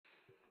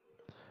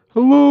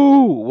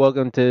Hello,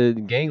 welcome to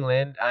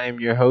Gangland. I am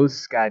your host,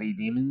 Scotty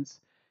Demons,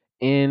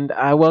 and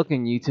I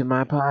welcome you to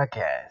my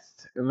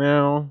podcast.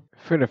 Now,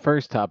 for the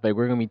first topic,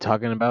 we're going to be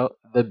talking about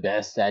the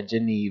best at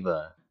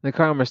Geneva. The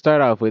car I'm going to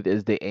start off with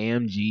is the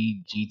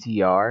AMG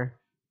GTR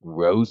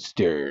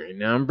Roadster.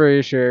 Now, I'm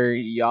pretty sure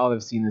y'all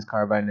have seen this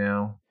car by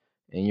now,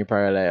 and you're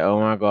probably like, oh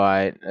my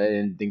god, I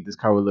didn't think this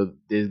car would look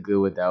this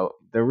good without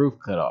the roof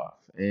cut off.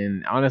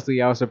 And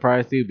honestly, I was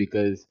surprised too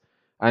because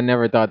I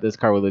never thought this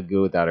car would look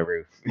good without a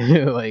roof.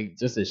 Like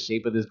just the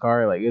shape of this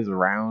car, like it's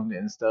round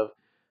and stuff.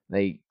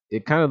 Like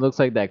it kind of looks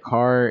like that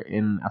car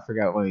in I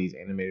forgot one of these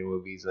animated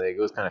movies. Like it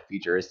was kind of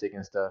futuristic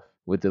and stuff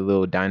with the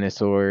little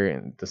dinosaur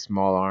and the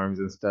small arms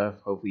and stuff.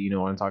 Hopefully you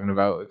know what I'm talking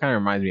about. It kind of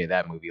reminds me of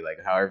that movie,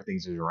 like how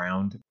everything's just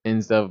round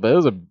and stuff. But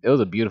it was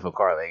a beautiful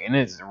car, like and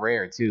it's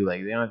rare too.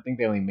 Like they don't think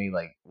they only made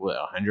like what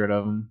 100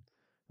 of them.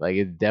 Like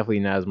it's definitely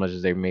not as much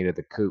as they made of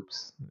the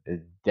coupes.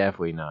 It's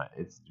definitely not.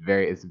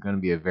 It's gonna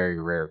be a very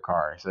rare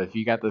car. So if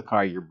you got this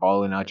car, you're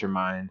balling out your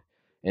mind,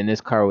 and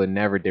this car would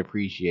never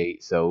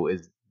depreciate. So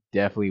it's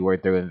definitely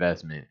worth their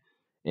investment.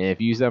 And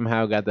if you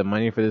somehow got the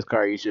money for this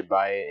car, you should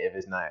buy it if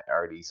it's not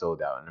already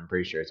sold out. And I'm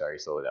pretty sure it's already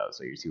sold out,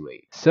 so you're too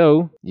late.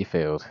 So you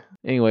failed.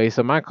 Anyway,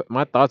 so my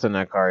thoughts on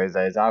that car is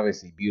that it's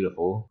obviously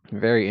beautiful,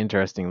 very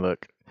interesting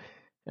look.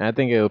 And I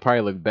think it would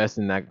probably look best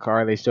in that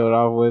car they showed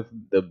off with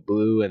the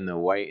blue and the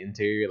white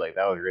interior. Like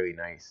that was really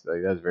nice.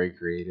 Like that was very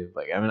creative.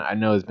 Like I mean, I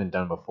know it's been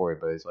done before,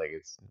 but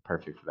it's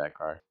perfect for that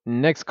car.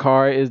 Next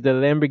car is the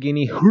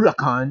Lamborghini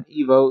Huracan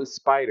Evo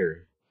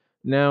Spider.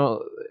 Now,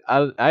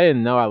 I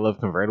didn't know I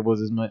love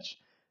convertibles as much.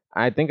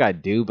 I think I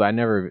do, but I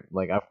never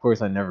like. Of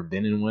course, I've never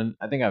been in one.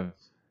 I think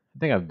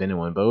I've been in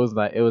one,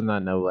 but it was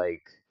not no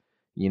like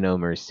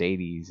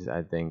Mercedes.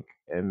 I think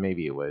and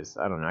maybe it was.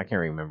 I don't know. I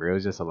can't remember. It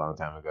was just a long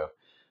time ago.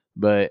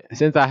 But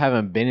since I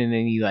haven't been in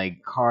any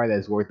like car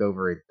that's worth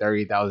over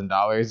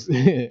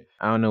 $30,000,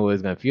 I don't know what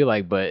it's gonna feel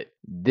like. But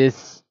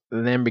this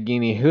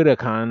Lamborghini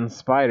Huracan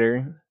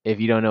Spider, if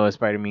you don't know what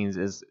Spider means,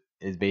 is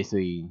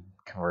basically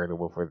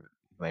convertible for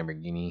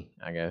Lamborghini,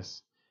 I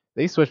guess.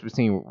 They switch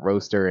between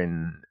Roadster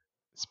and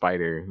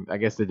Spider. I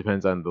guess it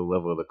depends on the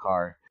level of the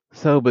car.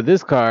 So, but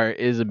this car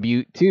is a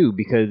beaut too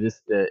because because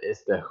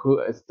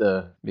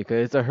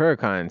it's a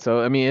Huracan.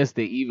 So I mean it's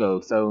the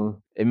Evo.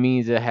 So it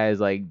means it has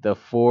like the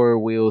four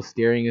wheel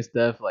steering and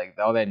stuff, like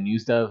all that new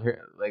stuff.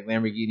 Like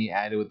Lamborghini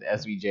added with the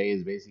SVJ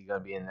is basically gonna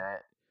be in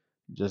that.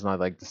 Just not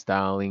like the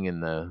styling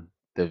and the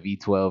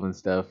V12 and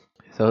stuff.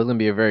 So it's gonna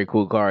be a very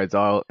cool car. It's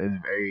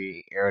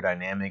very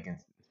aerodynamic and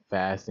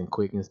fast and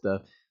quick and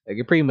stuff. Like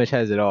it pretty much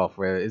has it all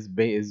for it.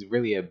 It's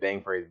really a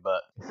bang for his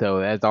buck. So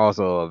that's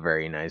also a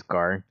very nice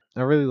car.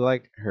 I really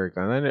like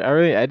Huracan.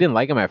 I didn't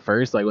like them at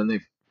first. Like when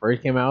they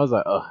first came out, I was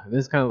like, oh,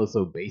 this kind of looks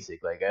so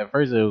basic. Like at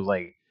first it was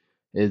like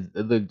it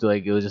looked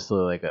like it was just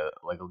like a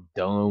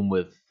dome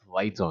with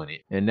lights on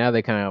it. And now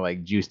they kind of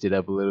like juiced it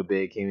up a little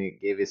bit,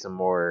 gave it some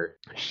more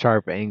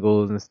sharp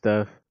angles and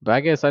stuff. But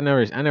I guess I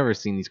never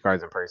seen these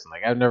cars in person.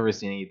 Like I've never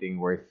seen anything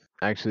worth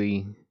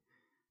actually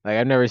like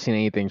I've never seen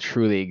anything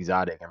truly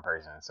exotic in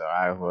person. So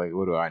I like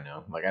what do I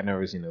know? Like I've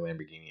never seen a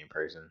Lamborghini in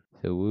person.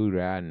 So what do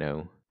I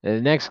know? The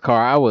next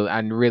car I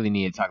really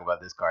need to talk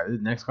about this car.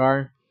 This next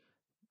car,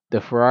 the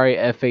Ferrari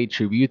F8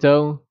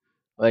 Tributo.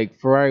 Like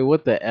Ferrari,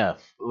 what the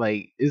F?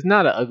 Like it's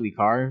not an ugly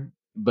car,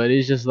 but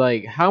it's just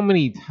like how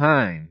many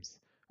times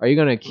are you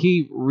gonna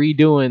keep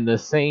redoing the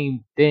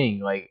same thing?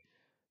 Like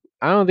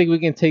I don't think we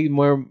can take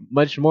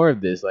much more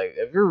of this. Like,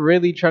 if you're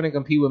really trying to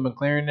compete with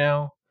McLaren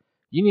now,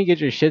 you need to get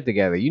your shit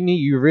together.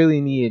 You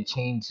really need to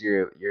change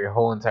your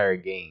whole entire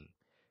game,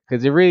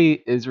 because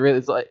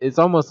it's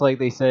almost like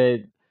they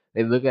said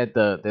they looked at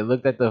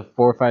the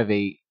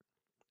 458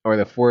 or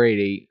the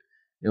 488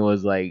 and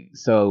was like,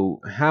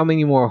 so how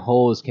many more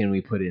holes can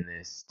we put in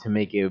this to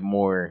make it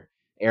more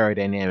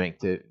aerodynamic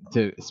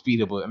to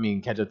speed up? I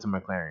mean, catch up to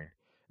McLaren.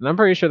 And I'm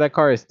pretty sure that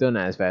car is still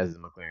not as fast as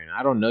McLaren.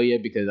 I don't know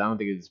yet because I don't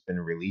think it's been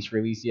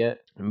released yet.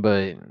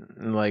 But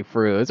like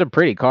for real, it's a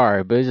pretty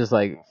car, but it's just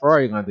like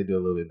Ferrari gonna have to do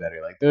a little bit better.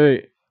 Like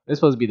they're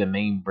supposed to be the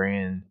main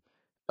brand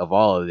of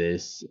all of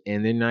this,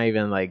 and they're not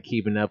even like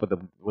keeping up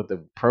with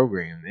the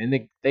program.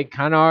 And they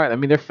kind of are. I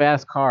mean, they're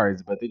fast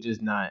cars, but they're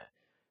not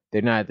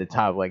at the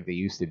top like they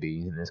used to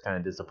be, and it's kind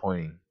of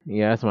disappointing.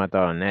 Yeah, that's my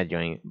thought on that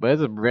joint. But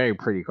it's a very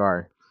pretty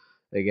car.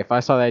 Like if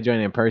I saw that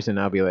joint in person,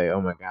 I'll be like, oh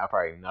my god, I'll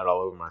probably nut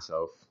all over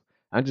myself.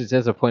 I'm just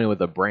disappointed with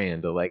the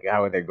brand, of like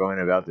how they're going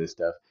about this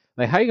stuff.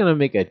 Like how you gonna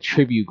make a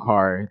tribute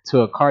car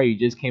to a car you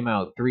just came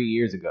out 3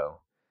 years ago?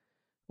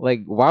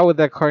 Like why would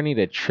that car need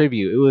a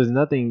tribute? It was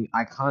nothing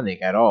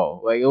iconic at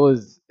all. Like it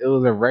was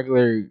a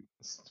regular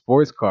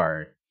sports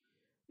car.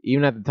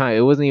 Even at the time,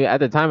 it wasn't even at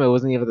the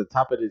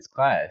top of its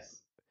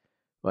class.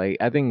 Like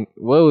I think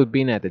what was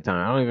beating at the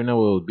time. I don't even know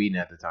what was beating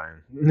at the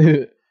time.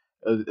 it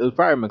was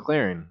probably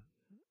McLaren,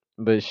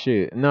 but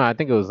shit, no, I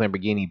think it was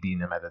Lamborghini beating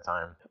them at the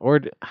time.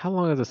 How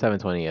long has the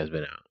 720 has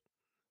been out?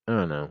 I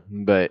don't know,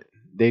 but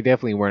they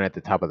definitely weren't at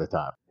the top of the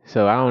top.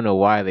 So I don't know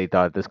why they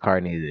thought this car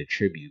needed a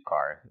tribute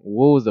car.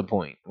 What was the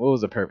point? What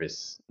was the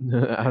purpose?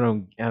 I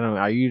don't.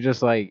 Are you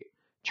just like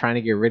trying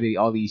to get rid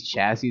of all these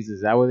chassis?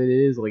 Is that what it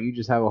is? Like you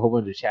just have a whole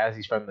bunch of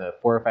chassis from the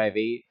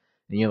 458,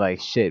 and you're like,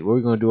 shit, what are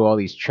we gonna do with all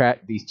these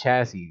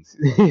chassis?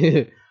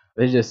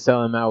 They just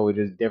sell them out with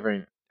just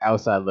different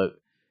outside look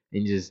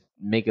and just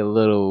make a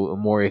little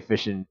more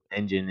efficient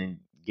engine and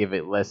give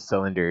it less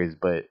cylinders,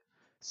 but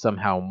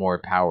somehow more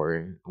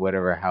power,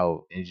 whatever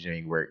how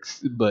engineering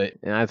works. But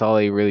and that's all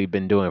they really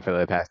been doing for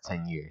the past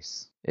 10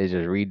 years. Is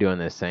just redoing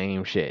the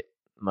same shit.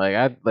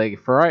 Like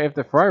Ferrari, if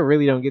the Ferrari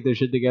really don't get their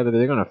shit together,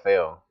 they're gonna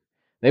fail.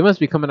 They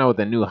must be coming out with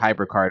a new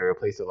hypercar to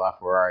replace the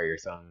LaFerrari or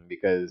something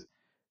because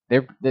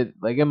they're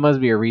like it must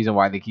be a reason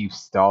why they keep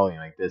stalling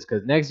like this.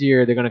 Because next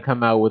year they're gonna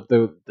come out with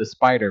the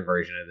Spider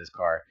version of this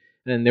car,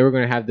 and then they were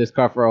gonna have this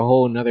car for a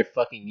whole another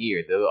fucking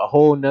year, a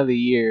whole another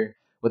year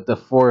with the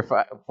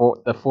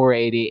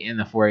 480 and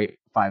the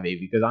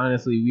 458. Because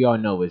honestly, we all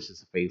know it's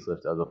just a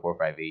facelift of the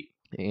 458,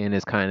 and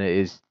it's kind of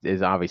is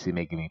obviously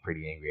making me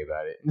pretty angry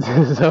about it.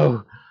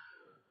 So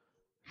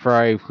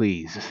Ferrari,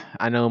 please.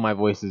 I know my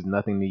voice is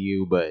nothing to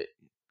you, but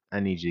I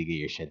need you to get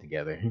your shit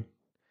together.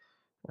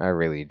 I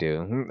really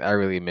do. I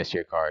really miss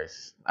your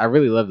cars. I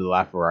really love the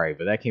LaFerrari,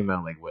 but that came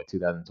out like what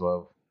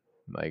 2012.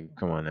 Like,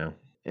 come on now.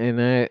 And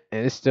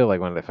it's still like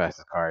one of the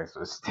fastest cars,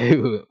 but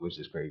still, which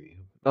is crazy.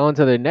 On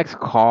to the next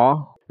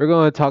call. We're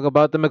going to talk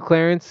about the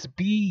McLaren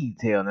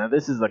Speedtail. Now,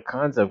 this is a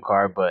concept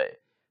car,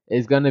 but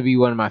it's going to be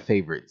one of my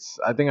favorites.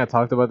 I think I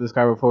talked about this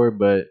car before,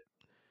 but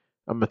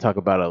I'm gonna talk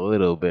about it a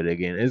little bit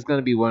again. It's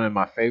gonna be one of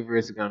my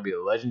favorites. It's gonna be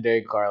a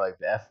legendary car like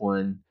the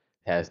F1.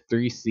 It has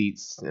 3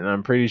 seats, and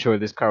I'm pretty sure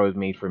this car was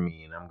made for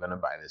me, and I'm gonna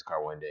buy this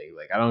car one day.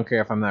 Like I don't care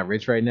if I'm not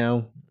rich right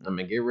now. I'm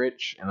gonna get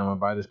rich, and I'm gonna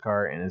buy this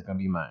car, and it's gonna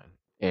be mine.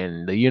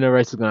 And the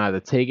universe is gonna have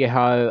to take it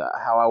how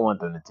I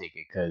want them to take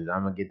it, cause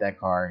I'm gonna get that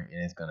car,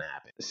 and it's gonna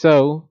happen.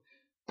 So,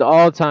 the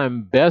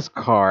all-time best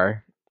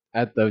car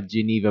at the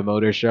Geneva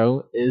Motor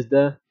Show is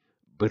the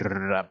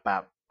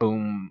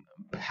boom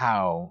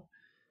pow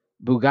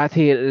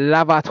Bugatti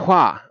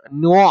Lavatois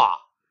Noir.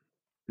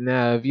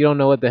 Now, if you don't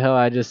know what the hell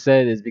I just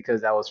said, is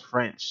because that was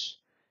French,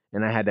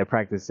 and I had to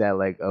practice that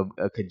like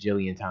a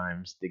cajillion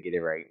times to get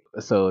it right,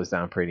 so it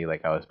sounded pretty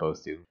like I was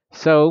supposed to.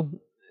 So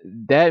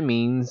that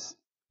means,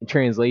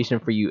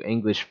 translation for you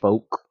English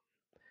folk,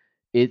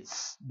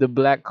 it's the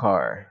black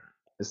car.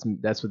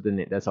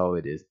 That's all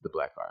it is, the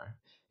black car.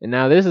 And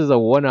now this is a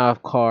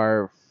one-off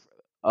car,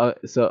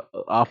 so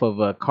off of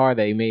a car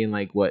they made in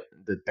like what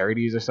the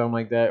 30s or something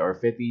like that or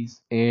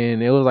 50s,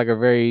 and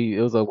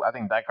I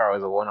think that car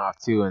was a one-off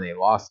too, and they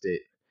lost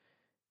it.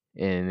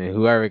 And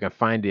whoever can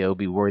find it, it'll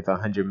be worth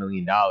 $100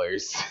 million.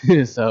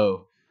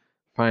 So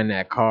find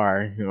that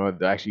car,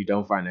 actually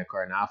don't find that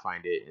car, and I'll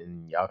find it,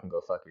 and y'all can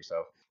go fuck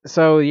yourself.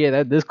 So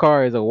yeah, this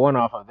car is a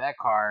one-off of that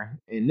car.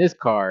 In this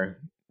car,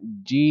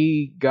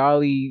 G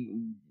golly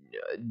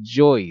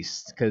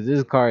Joyce, because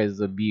this car is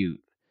a beaut.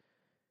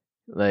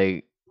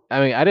 Like,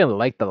 I mean, I didn't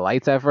like the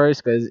lights at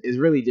first because it's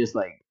really just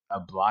like a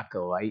block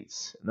of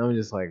lights, and I'm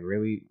just like,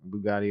 really,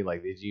 Bugatti?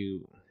 Like, did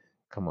you?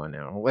 Come on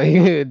now, like,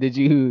 did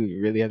you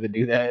really have to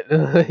do that?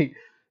 Like, did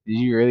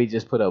you really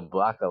just put a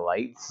block of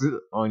lights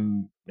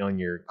on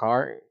your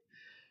car?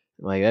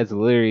 Like, that's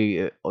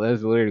literally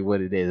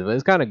what it is. But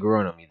it's kind of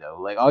growing on me though.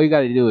 Like, all you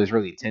got to do is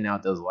really tint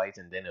out those lights,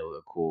 and then it'll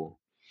look cool.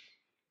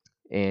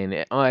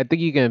 And I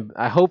think you can.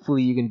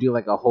 Hopefully you can do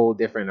like a whole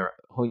different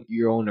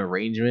your own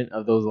arrangement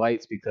of those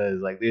lights,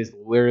 because like there's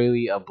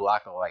literally a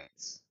block of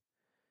lights.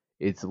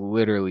 It's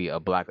literally a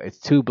block. It's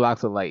 2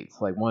 blocks of lights,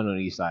 like one on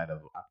each side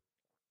of,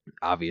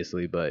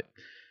 obviously. But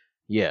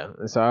yeah,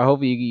 so I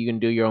hope you can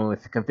do your own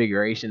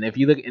configuration. If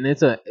you look, and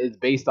it's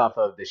based off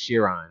of the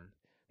Chiron.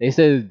 They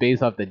said it's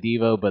based off the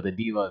Devo, but the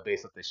Devo is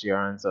based off the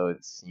Chiron, so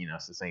it's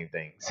the same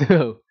thing.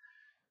 So,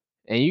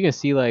 and you can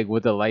see like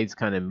what the lights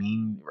kind of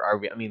mean.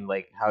 I mean,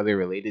 like how they're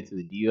related to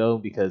the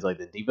Devo, because like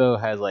the Devo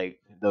has like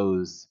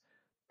those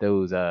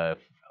those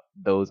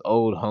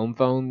old home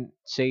phone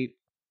shaped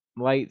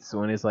lights,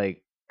 when it's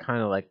like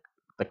kind of like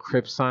the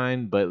Crip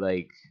sign, but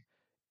like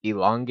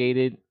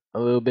elongated a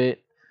little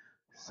bit.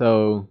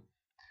 So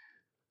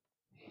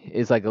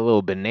it's like a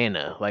little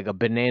banana, like a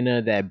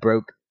banana that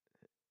broke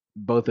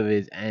both of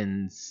its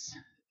ends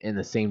in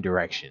the same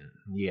direction.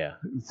 Yeah.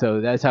 So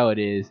that's how it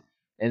is.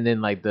 And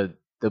then like the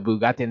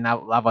Bugatti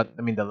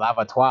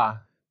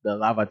the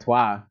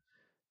Lavatois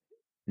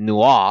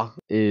Noir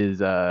is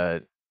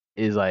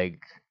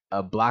like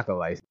a block of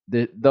lights.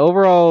 The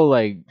overall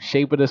like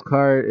shape of this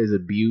car is a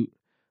beaut.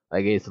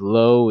 Like it's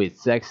low,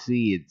 it's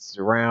sexy, it's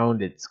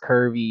round, it's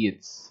curvy,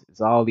 it's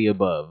all the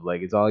above.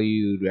 Like it's all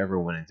you'd ever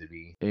want it to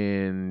be.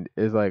 And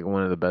it's like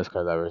one of the best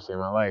cars I've ever seen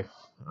in my life,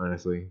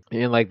 honestly.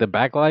 And like the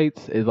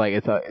backlights is like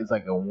it's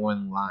like a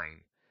one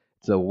line.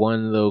 It's a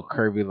one little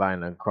curvy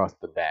line across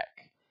the back.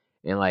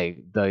 And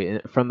like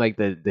the from like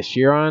the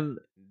Chiron,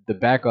 the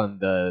back on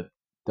the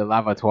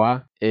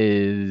Lavatois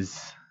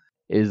is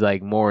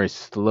like more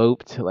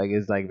sloped, like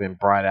it's like been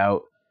brought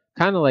out,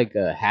 kind of like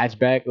a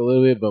hatchback a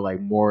little bit, but like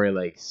more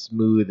like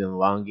smooth and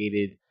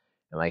elongated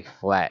and like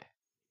flat,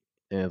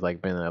 and it's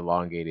like been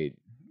elongated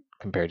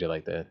compared to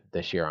like the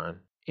Chiron.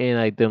 And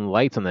like them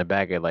lights on the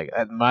back are like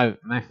my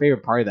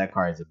favorite part of that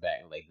car is the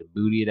back. Like the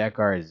booty of that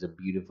car is the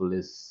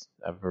beautifulest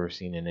I've ever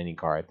seen in any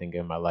car, I think,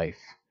 in my life.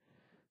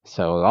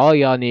 So all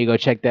y'all need to go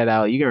check that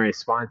out. You can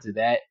respond to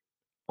that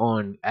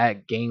on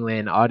at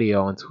Gangland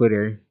Audio on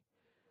Twitter.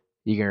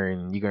 You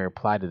can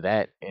reply to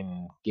that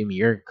and give me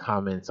your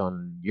comments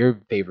on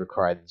your favorite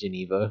car at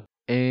Geneva.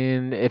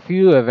 And if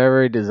you have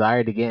ever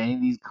desired to get any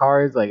of these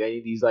cars, like any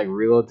of these like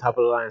real top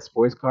of the line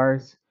sports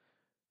cars,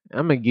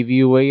 I'm gonna give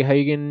you a way how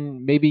you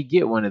can maybe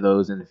get one of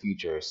those in the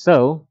future.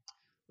 So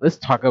let's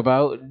talk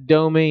about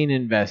domain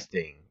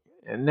investing.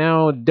 And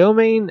now,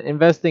 domain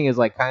investing is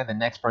like kind of the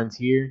next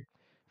frontier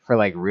for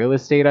like real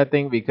estate, I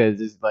think, because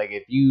it's like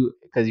if you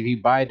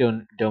buy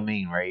a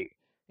domain, right,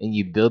 and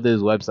you build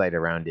this website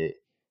around it,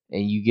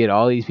 and you get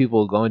all these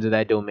people going to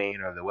that domain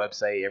or the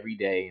website every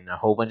day, and a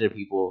whole bunch of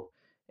people,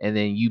 and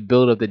then you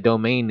build up the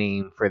domain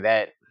name for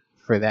that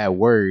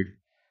word,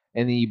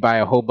 and then you buy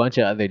a whole bunch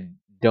of other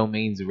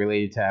domains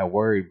related to that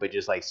word, but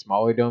just like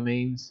smaller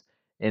domains,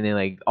 and then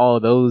like all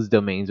those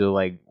domains will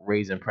like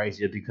raise in price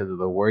just because of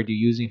the word you're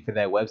using for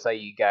that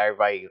website you got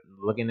everybody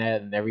looking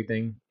at and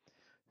everything.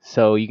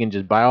 So you can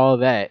just buy all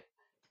that,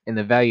 and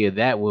the value of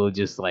that will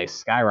just like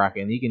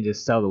skyrocket, and you can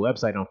just sell the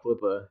website on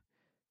Flippa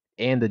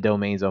and the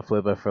domains on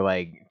Flippa for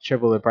like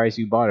triple the price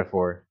you bought it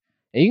for.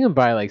 And you can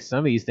buy like some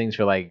of these things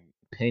for like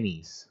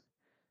pennies,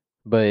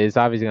 but it's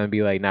obviously gonna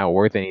be like not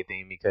worth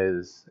anything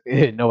because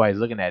nobody's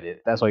looking at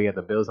it. That's why you have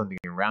to build something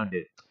around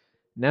it.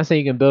 Not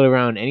saying you can build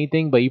around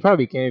anything, but you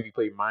probably can if you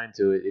put your mind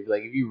to it.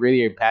 If you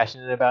really are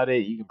passionate about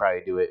it, you can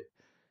probably do it.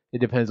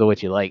 It depends on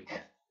what you like,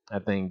 I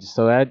think.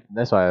 So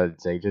that's why I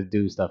would say just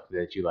do stuff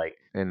that you like,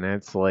 and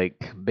that's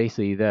like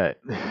basically that.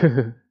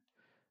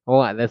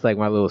 Well, that's like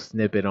my little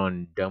snippet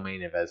on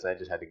domain investment. I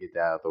just had to get that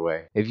out of the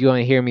way. If you want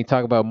to hear me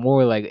talk about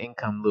more like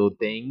income little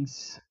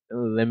things,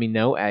 let me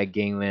know at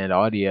Gangland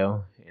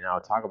Audio, and I'll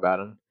talk about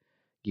them,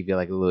 give you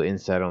like a little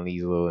insight on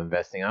these little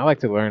investing. I like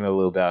to learn a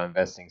little about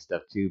investing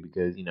stuff too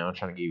because I'm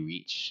trying to get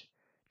reach.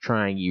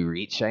 Trying you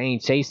reach. I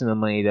ain't chasing the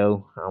money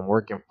though. I'm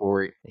working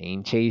for it.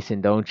 Ain't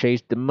chasing. Don't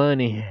chase the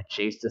money.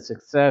 Chase the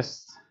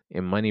success.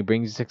 And money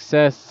brings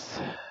success.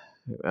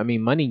 I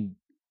mean,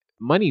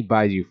 money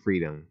buys you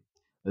freedom.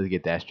 Let's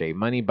get that straight.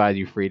 Money buys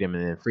you freedom,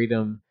 and then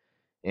freedom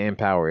and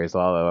power is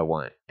all I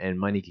want. And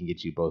money can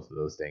get you both of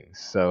those things.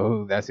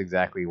 So that's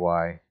exactly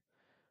why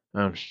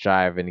I'm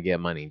striving to get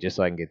money just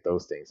so I can get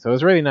those things. So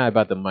it's really not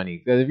about the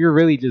money. Because if you're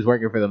really just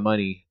working for the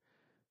money,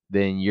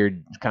 then you're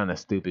kind of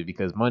stupid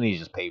because money is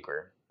just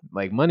paper.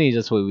 Like money is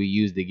just what we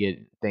use to get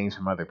things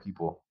from other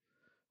people.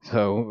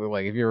 So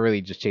like if you're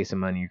really just chasing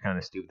money, you're kind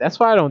of stupid. That's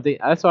why I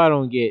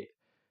don't get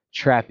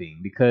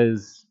trapping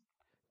because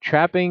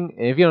trapping.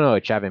 If you don't know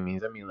what trapping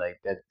means, I mean like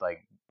that's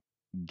like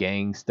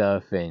gang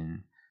stuff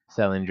and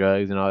selling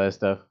drugs and all that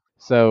stuff.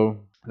 So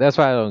that's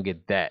why I don't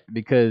get that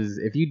because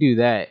if you do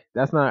that,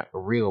 that's not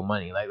real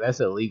money. Like that's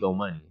illegal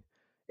money.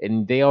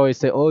 And they always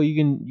say, "Oh, you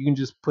can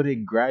just put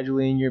it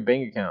gradually in your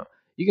bank account.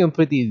 You can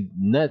put these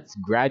nuts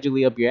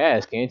gradually up your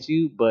ass, can't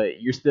you?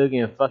 But you're still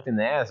getting fucked in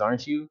the ass,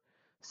 aren't you?"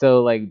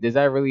 So like, does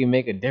that really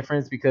make a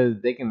difference? Because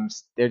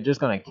they're just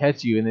gonna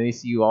catch you, and then they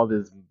see you all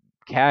this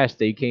cash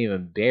that you can't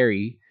even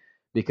bury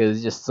because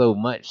it's just so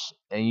much,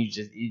 and you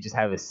just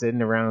have it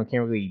sitting around,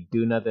 can't really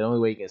do nothing. The only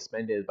way you can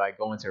spend it is by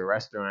going to a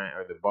restaurant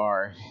or the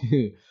bar,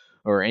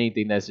 or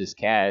anything that's just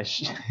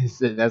cash.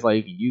 So that's all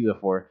you can use it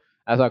for.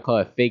 That's why I call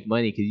it fake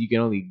money because you can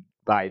only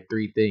buy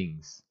three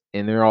things,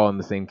 and they're all in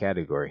the same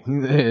category.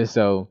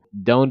 So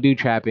don't do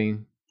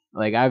trapping.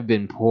 Like I've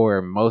been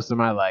poor most of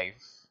my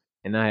life,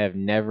 and I have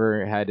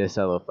never had to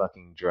sell a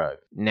fucking drug.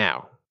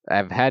 Now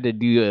I've had to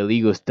do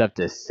illegal stuff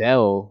to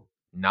sell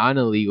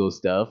non-illegal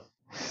stuff.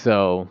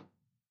 So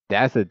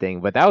that's the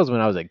thing. But that was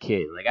when I was a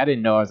kid. Like I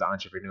didn't know I was an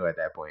entrepreneur at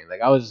that point.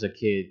 Like I was just a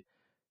kid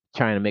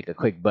trying to make a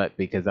quick buck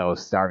because I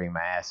was starving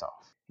my ass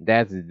off.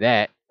 That's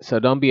that. So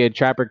don't be a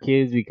trapper,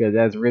 kids, because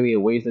that's really a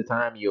waste of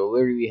time. You'll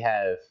literally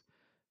have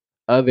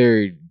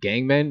other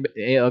gang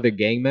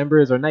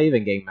members, or not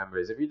even gang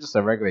members. If you're just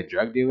a regular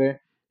drug dealer,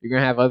 you're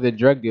gonna have other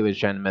drug dealers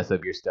trying to mess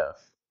up your stuff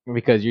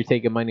because you're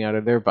taking money out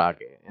of their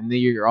pocket, and then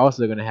you're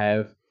also gonna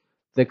have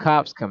the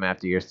cops come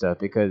after your stuff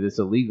because it's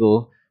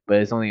illegal, but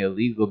it's only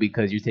illegal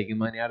because you're taking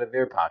money out of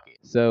their pocket.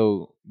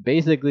 So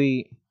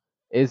basically,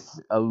 it's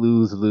a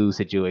lose-lose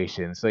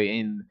situation. So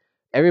in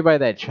everybody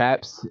that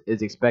traps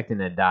is expecting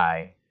to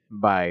die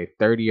by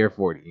 30 or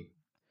 40.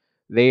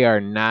 They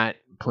are not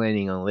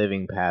planning on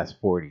living past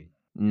 40.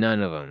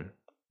 None of them.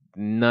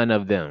 None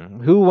of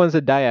them. Who wants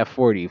to die at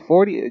 40?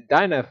 40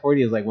 dying at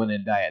 40 is like wanting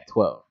to die at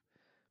 12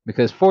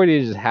 because 40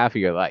 is just half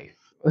of your life.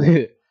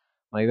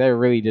 Like that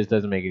really just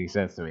doesn't make any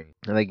sense to me.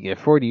 Like at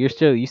 40, you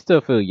still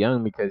feel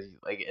young because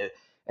like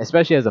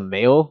especially as a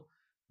male,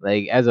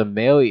 like as a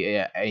male,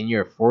 yeah, and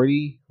you're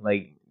 40,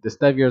 like the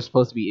stuff you're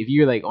supposed to be, if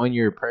you're like on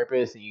your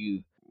purpose and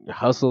you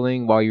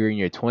hustling while you're in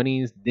your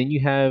 20s, then you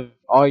have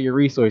all your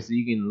resources.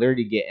 You can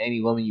literally get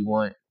any woman you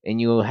want, and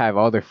you'll have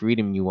all the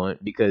freedom you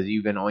want because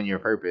you've been on your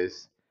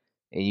purpose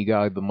and you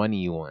got all the money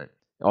you want,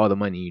 all the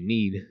money you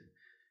need.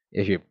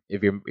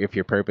 if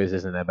your purpose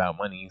isn't about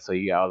money, so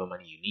you got all the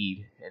money you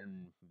need,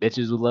 and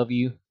bitches will love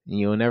you, and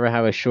you'll never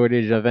have a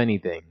shortage of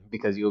anything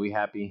because you'll be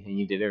happy and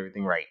you did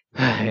everything right.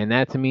 And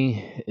that to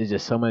me is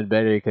just so much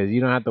better because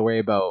you don't have to worry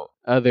about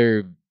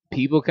other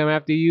people come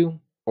after you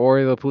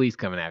or the police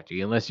coming after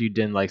you unless you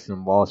did like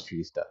some Wall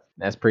Street stuff.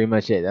 That's pretty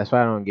much it. That's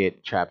why I don't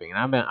get trapping. And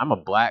I'm a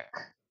black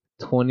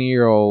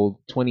 20-year-old,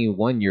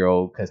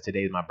 21-year-old because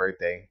today's my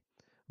birthday,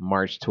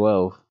 March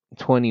 12th.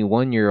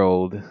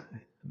 21-year-old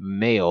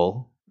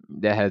male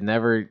that has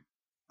never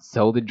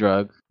sold a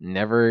drug.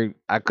 Never.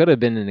 I could have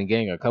been in the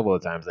gang a couple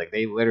of times. Like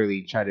they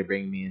literally tried to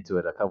bring me into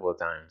it a couple of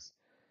times,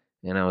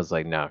 and I was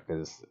like, no,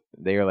 because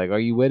they were like, "Are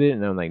you with it?"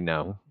 And I'm like,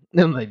 no.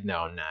 And I'm like, no,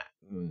 I'm not.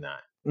 I'm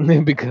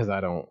not because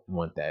I don't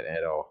want that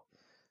at all.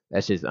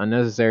 That's just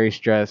unnecessary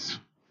stress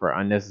for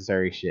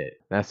unnecessary shit.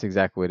 That's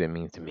exactly what it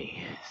means to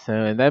me.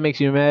 So if that makes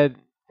you mad,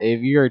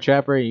 if you're a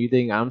trapper and you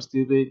think I'm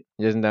stupid,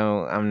 just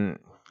know I'm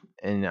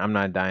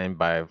not dying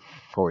by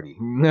 40.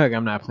 Like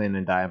I'm not planning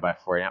on dying by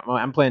 40.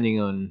 I'm planning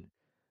on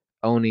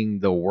owning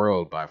the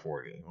world by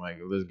 40. Like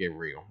let's get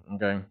real,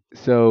 okay?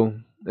 So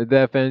if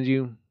that offends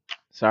you,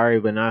 sorry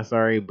but not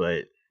sorry,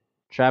 but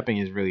trapping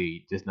is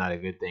really just not a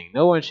good thing.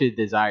 No one should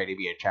desire to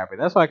be a trapper.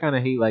 That's why I kind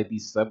of hate like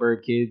these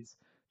suburb kids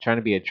trying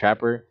to be a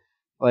trapper.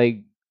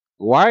 Like,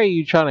 why are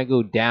you trying to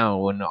go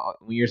down when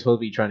you're supposed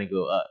to be trying to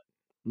go up?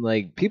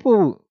 Like,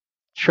 people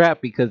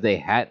trap because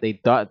they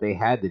thought they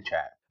had to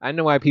trap. I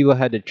know why people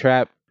had to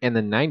trap in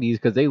the 90s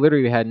because they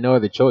literally had no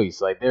other choice.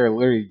 Like, they were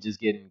literally just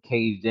getting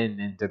caged in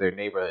into their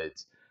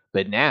neighborhoods.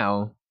 But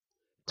now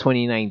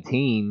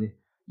 2019,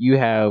 you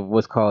have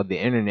what's called the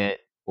internet,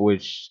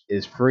 which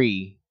is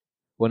free.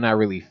 Well, not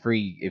really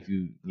free if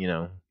you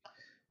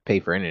pay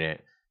for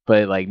internet,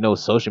 but like no,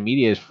 social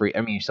media is free. I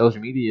mean, social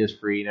media is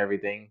free and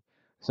everything.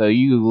 So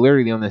you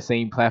literally on the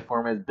same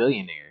platform as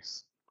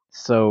billionaires.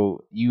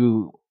 So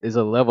you is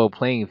a level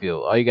playing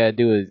field. All you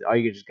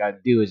just gotta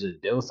do is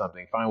just build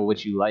something. Find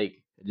what you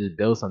like, and just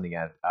build something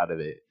out of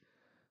it.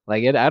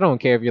 Like I don't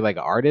care if you're like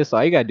an artist.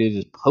 All you gotta do is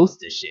just post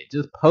this shit.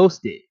 Just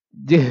post it.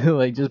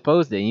 Like just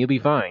post it and you'll be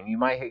fine. You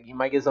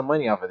might get some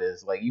money off of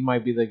this. Like you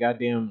might be the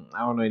goddamn I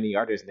don't know any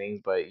artist names,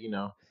 but if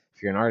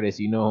you're an artist,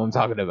 you know who I'm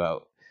talking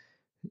about.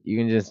 You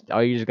can just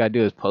all you just gotta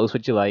do is post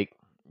what you like,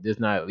 just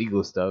not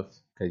illegal stuff,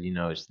 because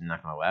it's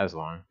not gonna last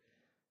long,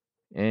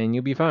 and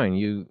you'll be fine.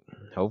 You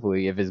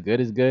hopefully, if it's good,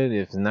 it's good.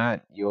 If it's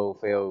not, you'll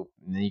fail.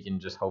 And then you can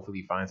just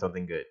hopefully find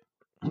something good.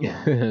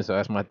 So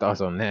that's my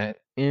thoughts on that.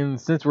 And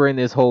since we're in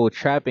this whole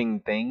trapping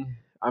thing,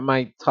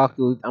 might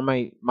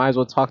as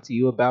well talk to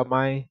you about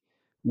my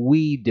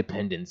weed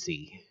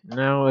dependency.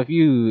 Now, if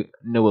you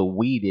know what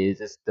weed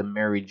is, it's the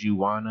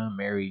marijuana,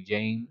 Mary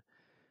Jane,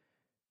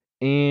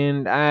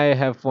 and I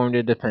have formed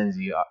a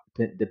dependency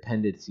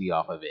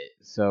off of it.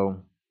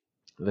 So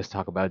let's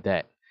talk about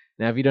that.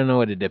 Now, if you don't know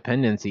what a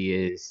dependency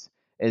is,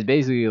 it's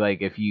basically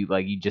like if you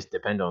just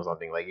depend on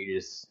something, like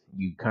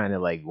you kind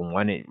of like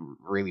want it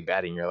really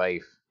bad in your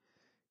life,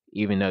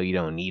 even though you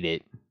don't need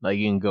it. Like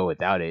you can go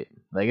without it.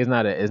 Like it's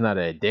not an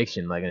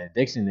addiction. Like an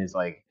addiction is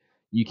like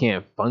you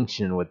can't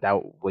function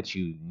without what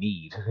you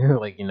need.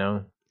 Like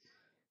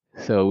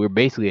So we're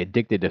basically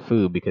addicted to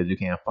food because we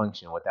can't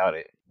function without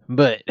it.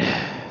 But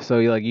so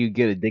you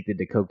get addicted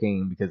to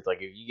cocaine because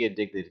like if you get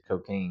addicted to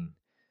cocaine,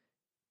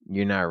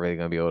 you're not really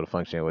gonna be able to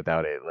function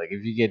without it. Like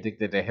if you get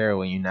addicted to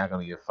heroin, you're not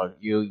gonna get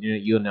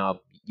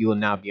you'll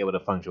not be able to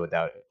function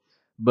without it.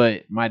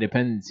 But my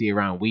dependency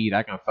around weed,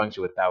 I can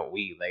function without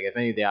weed. Like if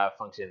anything, I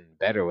function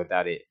better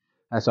without it.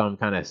 That's why I'm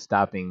kind of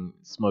stopping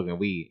smoking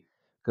weed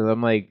because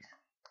I'm like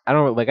I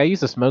don't like I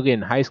used to smoke it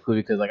in high school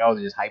because like I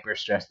was just hyper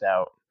stressed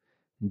out,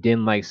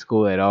 didn't like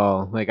school at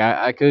all. Like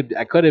I could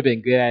have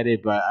been good at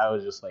it, but I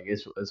was just like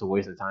it's a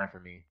waste of time for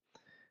me.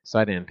 So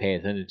I didn't pay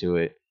attention to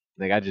it.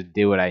 Like I just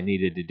did what I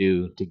needed to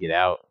do to get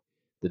out.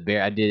 The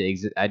bare I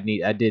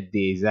did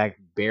the exact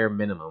bare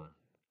minimum,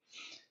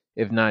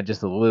 if not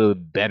just a little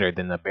better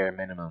than the bare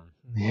minimum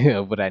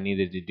of what I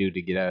needed to do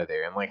to get out of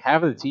there. And like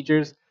half of the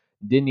teachers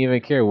didn't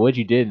even care what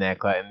you did in that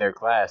class in their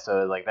class.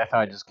 So like that's how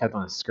I just kept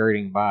on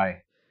skirting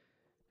by.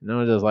 And I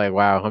was just like,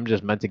 wow, I'm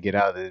just meant to get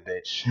out of this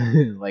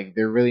bitch. Like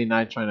they're really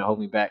not trying to hold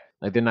me back.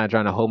 Like they're not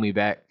trying to hold me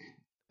back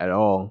at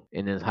all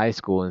in this high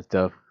school and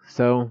stuff.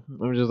 So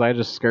I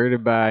just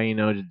skirted by,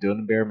 just doing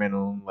the bare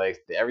minimum. Like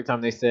every time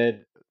they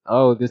said,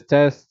 "Oh, this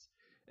test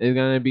is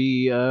gonna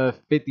be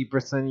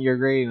 50% of your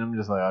grade," and I'm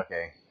just like,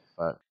 okay,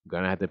 fuck, I'm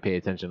gonna have to pay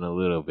attention a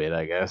little bit,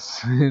 I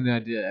guess. And I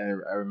did.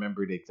 I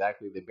remembered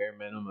exactly the bare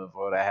minimum of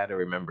what I had to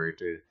remember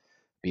to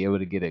be able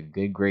to get a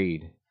good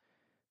grade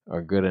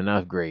or good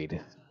enough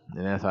grade.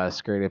 And that's how I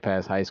skirted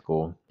past high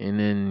school. And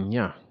then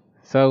yeah.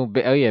 So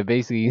oh yeah,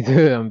 basically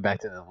I'm back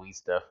to the weed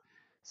stuff.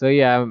 So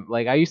yeah,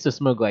 like I used to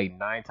smoke like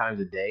 9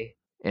 times a day,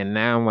 and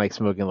now I'm like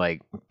smoking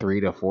like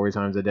 3 to 4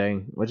 times a day,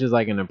 which is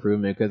like an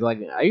improvement because like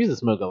I used to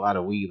smoke a lot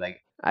of weed.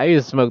 Like I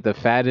used to smoke the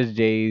fattest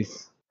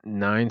J's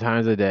 9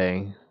 times a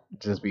day,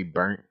 just be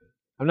burnt.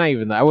 I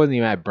wasn't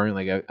even at burnt.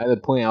 Like at the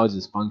point I was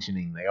just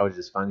functioning. Like I was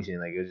just functioning.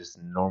 Like it was just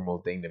a normal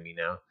thing to me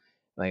now.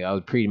 Like I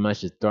was pretty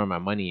much just throwing my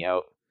money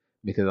out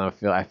because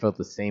I felt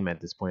the same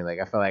at this point. Like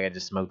I felt like I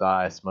just smoked all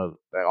I smoked,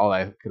 like all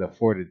I could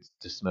afford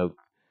to smoke,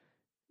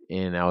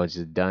 and I was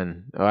just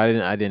done. Oh,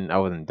 I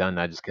wasn't done.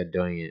 I just kept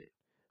doing it,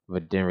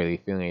 but didn't really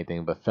feel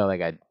anything. But felt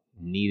like I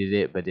needed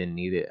it, but didn't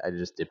need it. I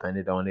just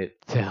depended on it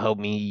to help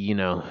me,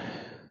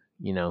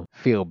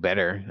 feel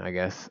better, I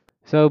guess.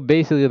 So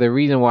basically, the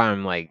reason why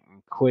I'm like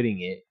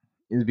quitting it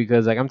is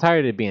because like I'm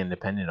tired of being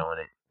dependent on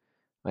it.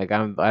 I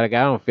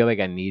don't feel like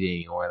I need it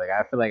anymore. Like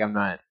I feel like I'm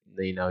not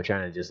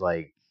trying to just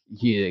like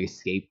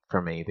escape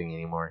from anything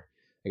anymore.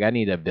 Like I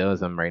need to build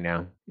something right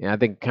now. And I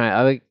think kind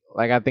of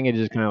I think it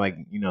just kind of like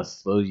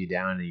slows you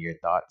down in your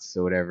thoughts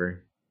or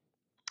whatever.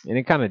 And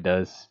it kind of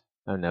does.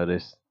 I've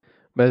noticed.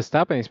 But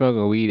stopping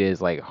smoking weed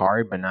is like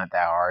hard, but not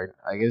that hard.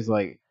 I guess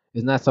like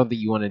it's not something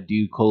you want to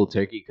do cold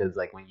turkey because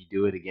like when you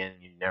do it again,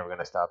 you're never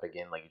gonna stop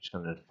again. Like you're just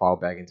gonna fall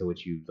back into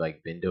what you've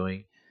like been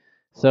doing.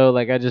 So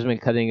like I just been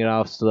cutting it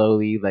off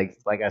slowly. Like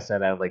I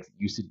said, I like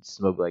used to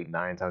smoke like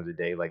 9 times a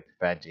day, like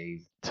Fat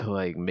J's, to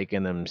like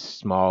making them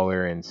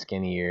smaller and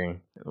skinnier,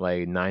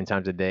 like 9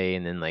 times a day,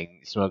 and then like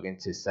smoking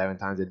to 7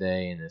 times a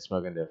day, and then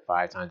smoking to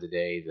 5 times a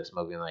day, to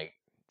smoking like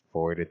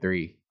 4 to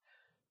 3.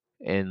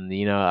 And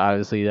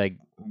obviously like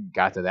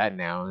got to that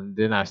now, and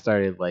then I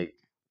started like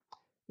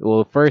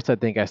well, first I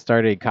think I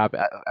started copy.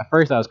 At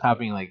first I was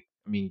copying like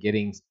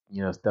getting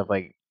stuff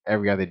like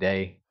every other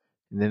day,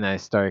 and then I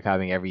started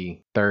copying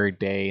every third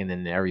day, and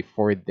then every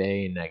fourth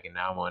day, and like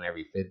now I'm on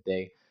every fifth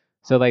day.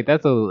 So like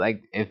that's a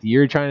like if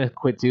you're trying to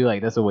quit too,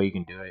 like that's a way you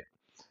can do it.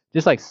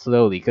 Just like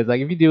slowly, because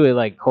like if you do it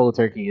like cold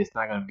turkey, it's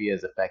not gonna be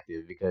as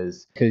effective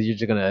because you're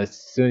just gonna as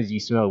soon as you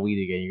smell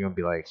weed again, you're gonna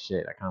be like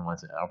shit, I kind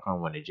of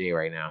want a J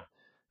right now.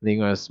 And then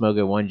you're gonna smoke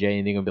it one J,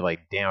 and then you're gonna be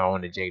like, damn, I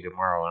want a J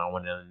tomorrow, and I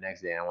want it the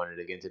next day, I want it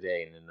again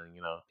today, and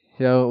then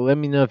So let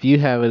me know if you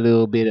have a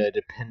little bit of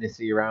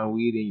dependency around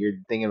weed and you're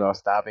thinking about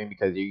stopping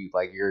because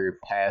you're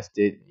past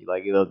it.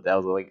 That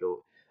was like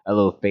a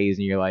little phase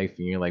in your life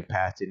and you're like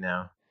past it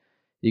now.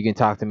 You can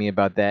talk to me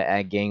about that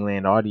at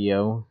Gangland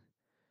Audio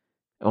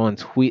on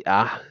tweet.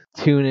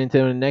 Tune into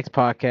the next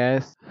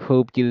podcast.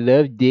 Hope you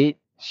loved it.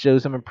 Show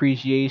some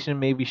appreciation.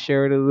 Maybe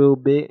share it a little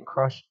bit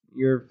across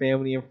your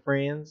family and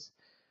friends.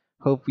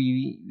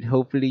 Hopefully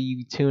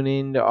you tune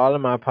in to all of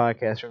my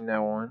podcasts from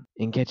now on.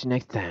 And catch you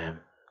next time.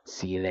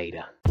 See you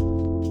later.